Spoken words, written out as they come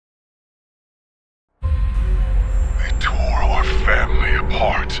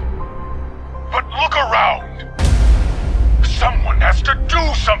apart. But look around. Someone has to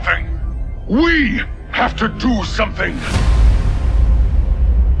do something. We have to do something.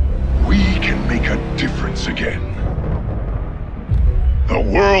 We can make a difference again. The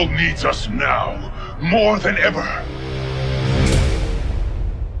world needs us now, more than ever.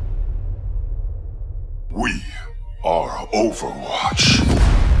 We are Overwatch.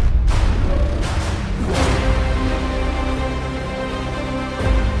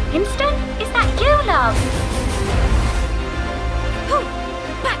 Winston, is that you, love? Whew,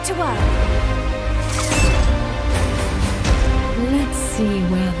 back to work. Let's see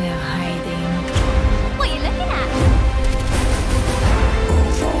where they're hiding. What are you looking at?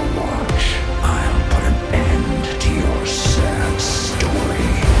 Overwatch, I'll put an end to your sad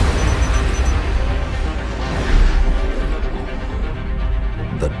story.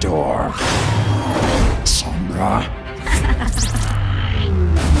 The door. Sombra.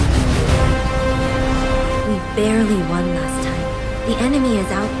 We barely won last time. The enemy is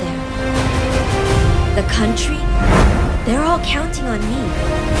out there. The country, they're all counting on me.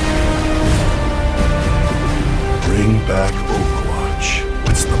 Bring back Overwatch.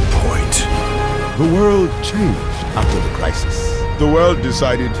 What's the point? The world changed after the crisis. The world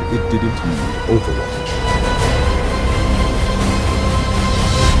decided it didn't need Overwatch.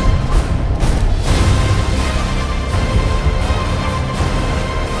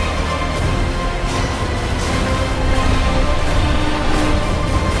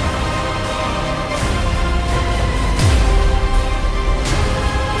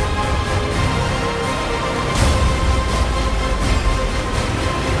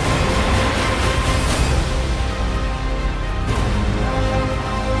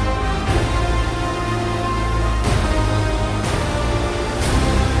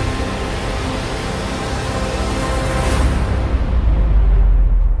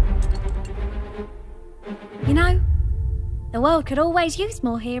 You know, the world could always use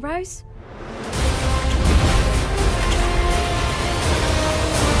more heroes.